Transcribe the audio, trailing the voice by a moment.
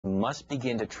must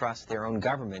begin to trust their own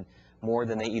government more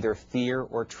than they either fear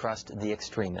or trust the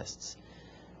extremists?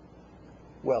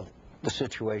 Well, the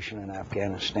situation in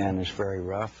Afghanistan is very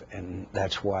rough, and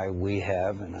that's why we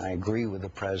have, and I agree with the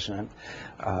President,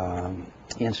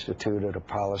 instituted a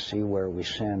policy where we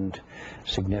send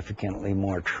significantly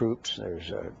more troops. There's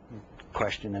a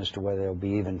question as to whether there'll be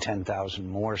even 10,000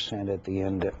 more sent at the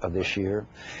end of this year.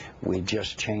 We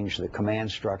just changed the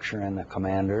command structure and the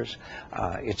commanders.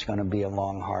 It's going to be a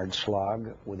long, hard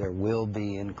slog. There will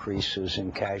be increases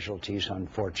in casualties,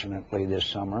 unfortunately, this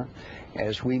summer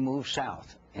as we move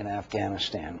south in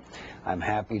Afghanistan. I'm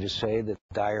happy to say that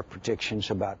dire predictions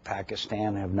about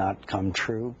Pakistan have not come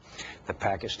true. The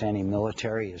Pakistani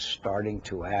military is starting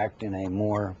to act in a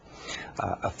more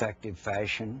effective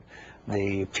fashion.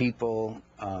 The people,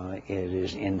 it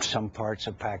is in some parts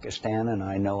of Pakistan, and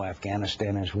I know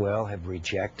Afghanistan as well, have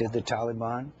rejected the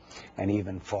Taliban and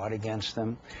even fought against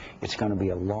them. It's going to be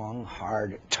a long,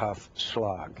 hard, tough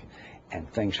slog.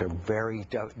 And things are very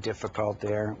difficult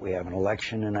there. We have an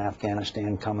election in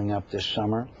Afghanistan coming up this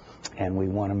summer, and we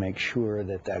want to make sure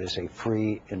that that is a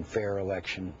free and fair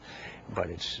election. But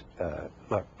it's,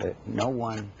 look, no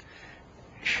one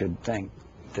should think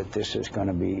that this is going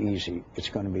to be easy. It's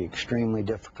going to be extremely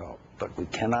difficult. But we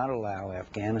cannot allow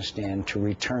Afghanistan to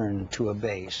return to a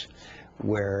base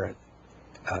where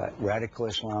radical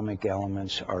Islamic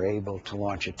elements are able to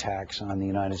launch attacks on the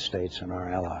United States and our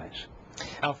allies.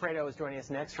 Alfredo is joining us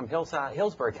next from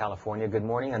Hillsborough, California. Good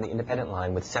morning on the Independent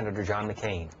Line with Senator John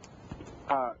McCain.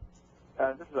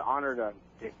 This is an honor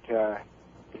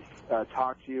to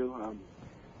talk to you.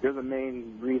 You're the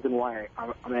main reason why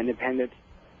I'm an independent.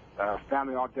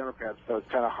 Family all Democrats, so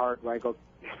it's kind of hard when I go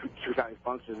to county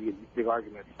functions and get big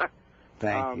arguments.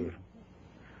 Thank you.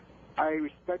 I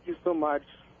respect you so much.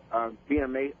 Being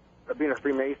a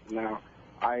Freemason now,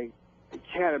 I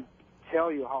can't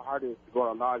tell you how hard it is to go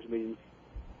to lodge meetings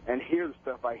and hear the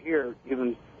stuff I hear,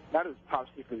 even not as top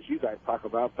secret as you guys talk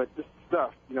about, but this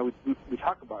stuff, you know, we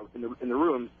talk about in the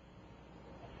rooms.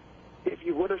 If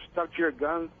you would have stuck to your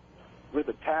guns with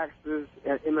the taxes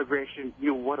and immigration,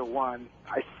 you would have won.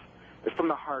 From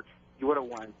the heart, you would have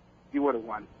won. You would have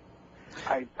won.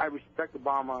 I respect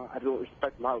Obama. I don't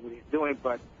respect a lot of what he's doing,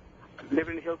 but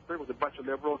living in Hillsborough with a bunch of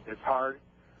liberals, it's hard.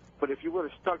 But if you would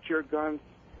have stuck to your guns,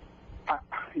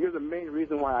 you're the main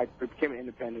reason why I became an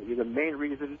independent. You're the main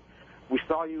reason. We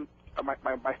saw you, my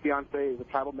fiance is a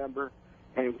tribal member,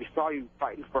 and we saw you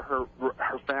fighting for her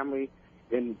family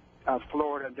in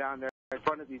Florida and down there in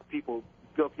front of these people,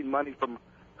 bilking money from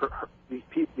these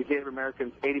Native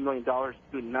Americans, $80 million to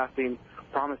do nothing,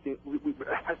 promising.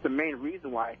 That's the main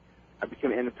reason why I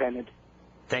became independent.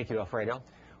 Thank you, Alfredo.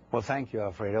 Well, thank you,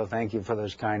 Alfredo. Thank you for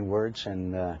those kind words,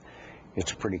 and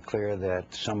it's pretty clear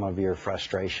that some of your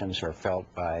frustrations are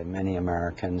felt by many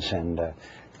Americans, and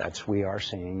we are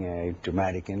seeing a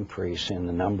dramatic increase in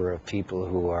the number of people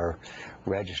who are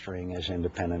registering as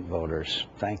independent voters.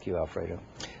 Thank you, Alfredo.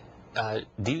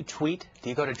 Do you tweet? Do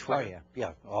you go to Twitter? Oh,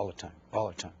 yeah, all the time, all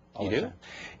the time. You do?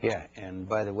 Yeah, and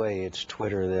by the way, it's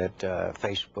Twitter, that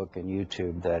Facebook and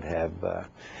YouTube that have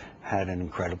had an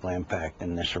incredible impact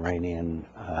in this Iranian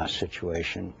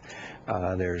situation.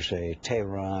 There's a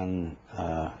Tehran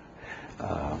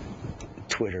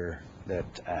Twitter that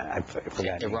I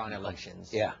forgot. Iran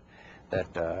elections. Yeah,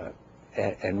 that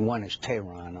and one is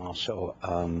Tehran also.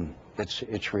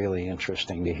 It's really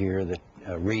interesting to hear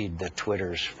read the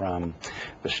Twitters from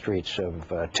the streets of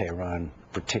Tehran,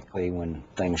 particularly when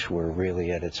things were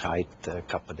really at its height a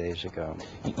couple of days ago.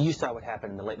 You saw what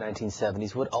happened in the late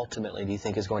 1970s. What ultimately do you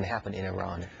think is going to happen in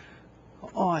Iran?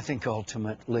 Oh, I think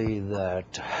ultimately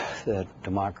that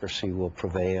democracy will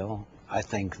prevail. I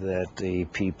think that the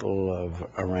people of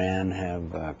Iran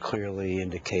have clearly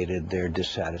indicated their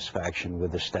dissatisfaction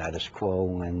with the status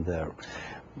quo and the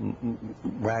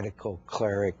radical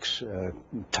clerics'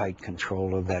 tight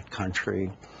control of that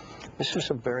country. This is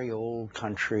a very old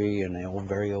country and a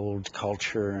very old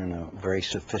culture and a very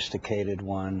sophisticated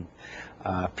one.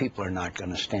 People are not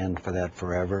going to stand for that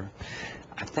forever.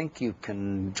 I think you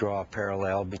can draw a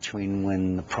parallel between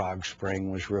when the Prague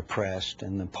Spring was repressed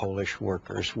and the Polish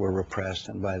workers were repressed.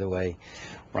 And by the way,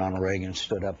 Ronald Reagan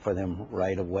stood up for them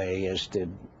right away, as did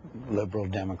liberal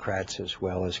Democrats as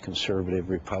well as conservative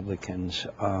Republicans.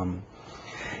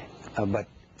 But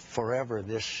forever,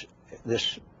 this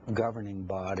governing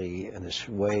body and this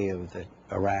way of that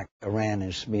Iran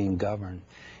is being governed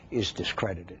is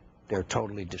discredited. They're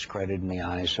totally discredited in the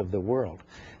eyes of the world.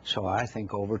 So I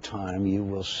think over time you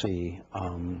will see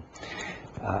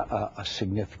a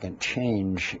significant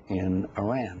change in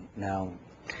Iran. Now,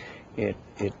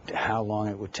 how long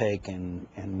it would take and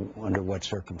under what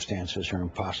circumstances are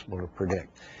impossible to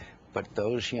predict. But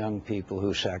those young people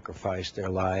who sacrificed their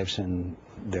lives and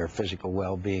their physical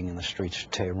well-being in the streets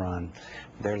of Tehran,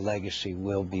 their legacy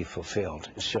will be fulfilled.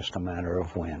 It's just a matter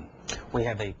of when. We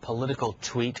have a political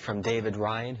tweet from David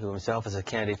Ryan, who himself is a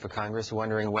candidate for Congress,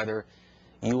 wondering whether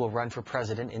you will run for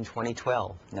president in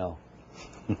 2012. No.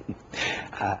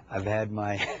 I've had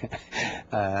my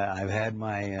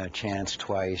chance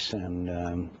twice,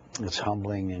 and it's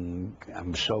humbling, and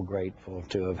I'm so grateful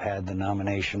to have had the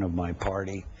nomination of my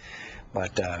party.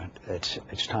 But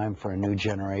it's time for a new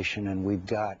generation, and we've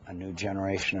got a new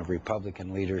generation of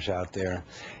Republican leaders out there,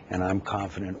 and I'm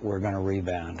confident we're going to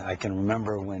rebound. I can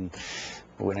remember when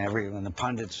the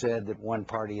pundits said that one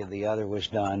party or the other was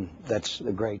done. That's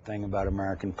the great thing about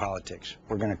American politics.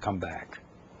 We're going to come back.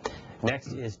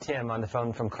 Next is Tim on the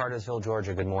phone from Cartersville,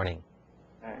 Georgia. Good morning.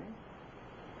 Okay.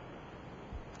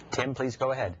 Tim, please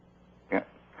go ahead. Yeah.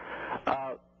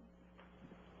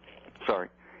 Sorry.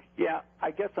 Yeah, I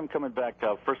guess I'm coming back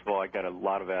to, first of all, I got a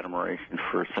lot of admiration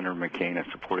for Senator McCain.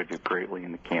 I supported you greatly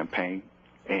in the campaign.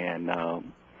 And,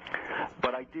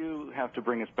 but I do have to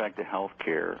bring us back to health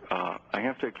care. I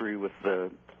have to agree with the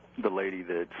lady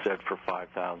that said for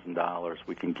 $5,000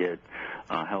 we can get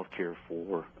health care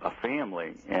for a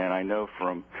family. And I know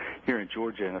from here in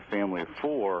Georgia, in a family of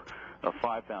four, a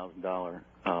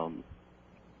 $5,000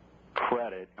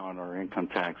 credit on our income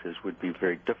taxes would be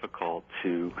very difficult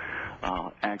to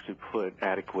actually put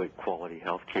adequate quality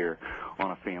health care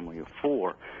on a family of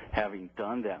four. Having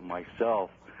done that myself,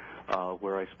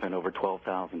 where I spend over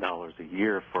 $12,000 a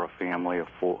year for a family of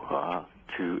four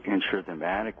to insure them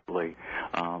adequately,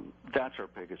 that's our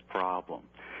biggest problem.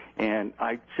 And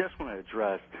I just want to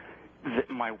address that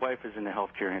my wife is in the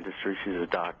healthcare industry. She's a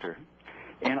doctor.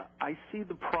 And I see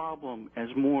the problem as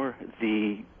more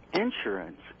the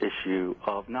insurance issue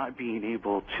of not being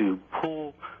able to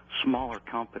pull smaller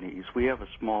companies. We have a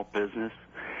small business,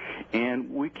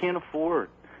 and we can't afford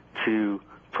to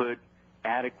put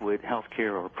adequate health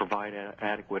care or provide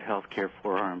adequate health care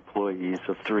for our employees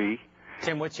of three.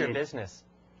 Tim, what's your business?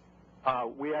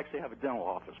 We actually have a dental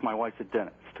office. My wife's a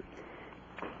dentist.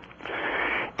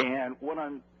 And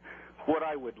what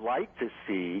I would like to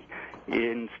see,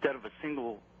 instead of a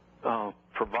single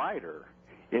provider,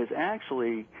 is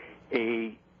actually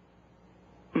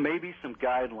maybe some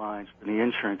guidelines for the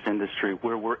insurance industry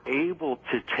where we're able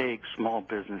to take small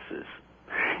businesses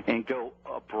and go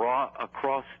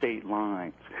across state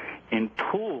lines and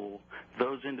pool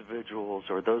those individuals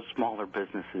or those smaller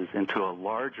businesses into a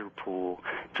larger pool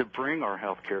to bring our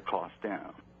health care costs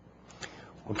down.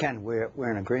 Well, Ken, we're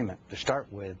in agreement. To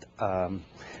start with,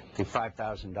 the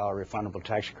 $5,000 refundable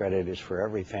tax credit is for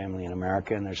every family in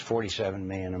America, and there's 47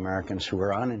 million Americans who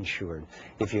are uninsured.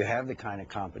 If you have the kind of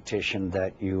competition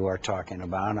that you are talking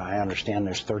about, I understand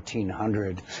there's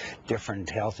 1,300 different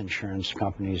health insurance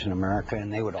companies in America,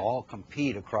 and they would all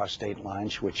compete across state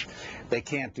lines, which they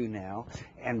can't do now,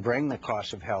 and bring the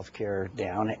cost of health care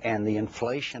down and the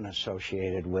inflation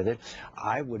associated with it.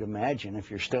 I would imagine,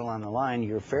 if you're still on the line,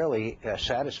 you're fairly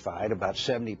satisfied. About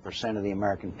 70% of the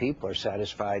American people are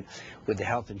satisfied with the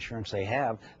health insurance they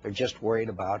have. They're just worried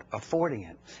about affording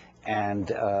it.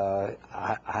 And I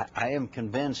am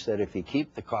convinced that if you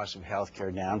keep the cost of health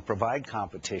care down, provide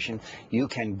competition, you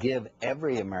can give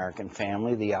every American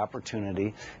family the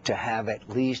opportunity to have at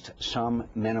least some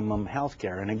minimum health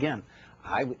care. And again,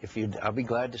 I'll be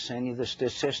glad to send you the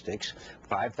statistics.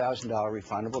 $5,000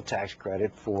 refundable tax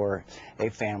credit for a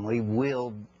family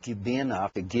will be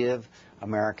enough to give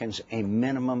Americans a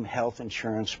minimum health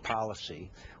insurance policy,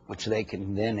 which they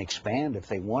can then expand if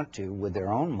they want to with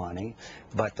their own money.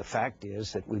 But the fact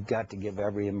is that we've got to give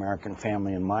every American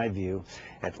family, in my view,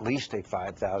 at least a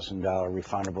 $5,000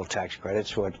 refundable tax credit,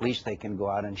 so at least they can go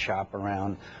out and shop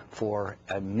around for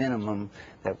a minimum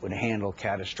that would handle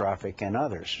catastrophic and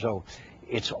others. So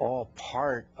it's all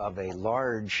part of a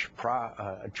large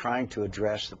trying to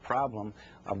address the problem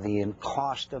of the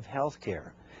cost of health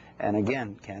care. And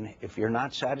again, Ken, if you're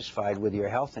not satisfied with your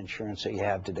health insurance that you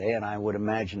have today, and I would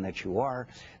imagine that you are,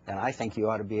 then I think you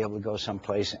ought to be able to go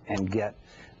someplace and get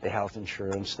the health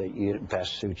insurance that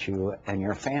best suits you and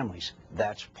your families.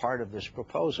 That's part of this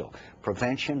proposal.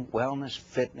 Prevention, wellness,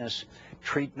 fitness,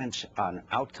 treatments on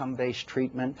outcome-based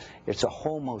treatment. It's a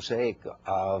whole mosaic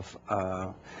of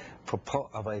a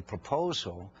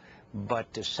proposal.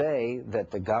 But to say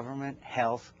that the government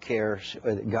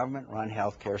run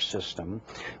health care system,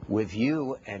 with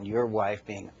you and your wife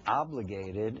being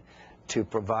obligated to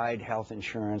provide health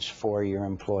insurance for your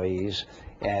employees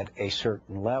at a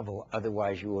certain level,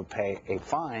 otherwise you would pay a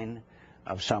fine,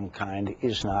 of some kind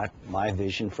is not my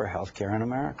vision for health care in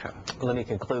America. Let me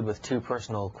conclude with two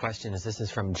personal questions. This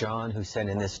is from John, who said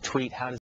in this tweet, how does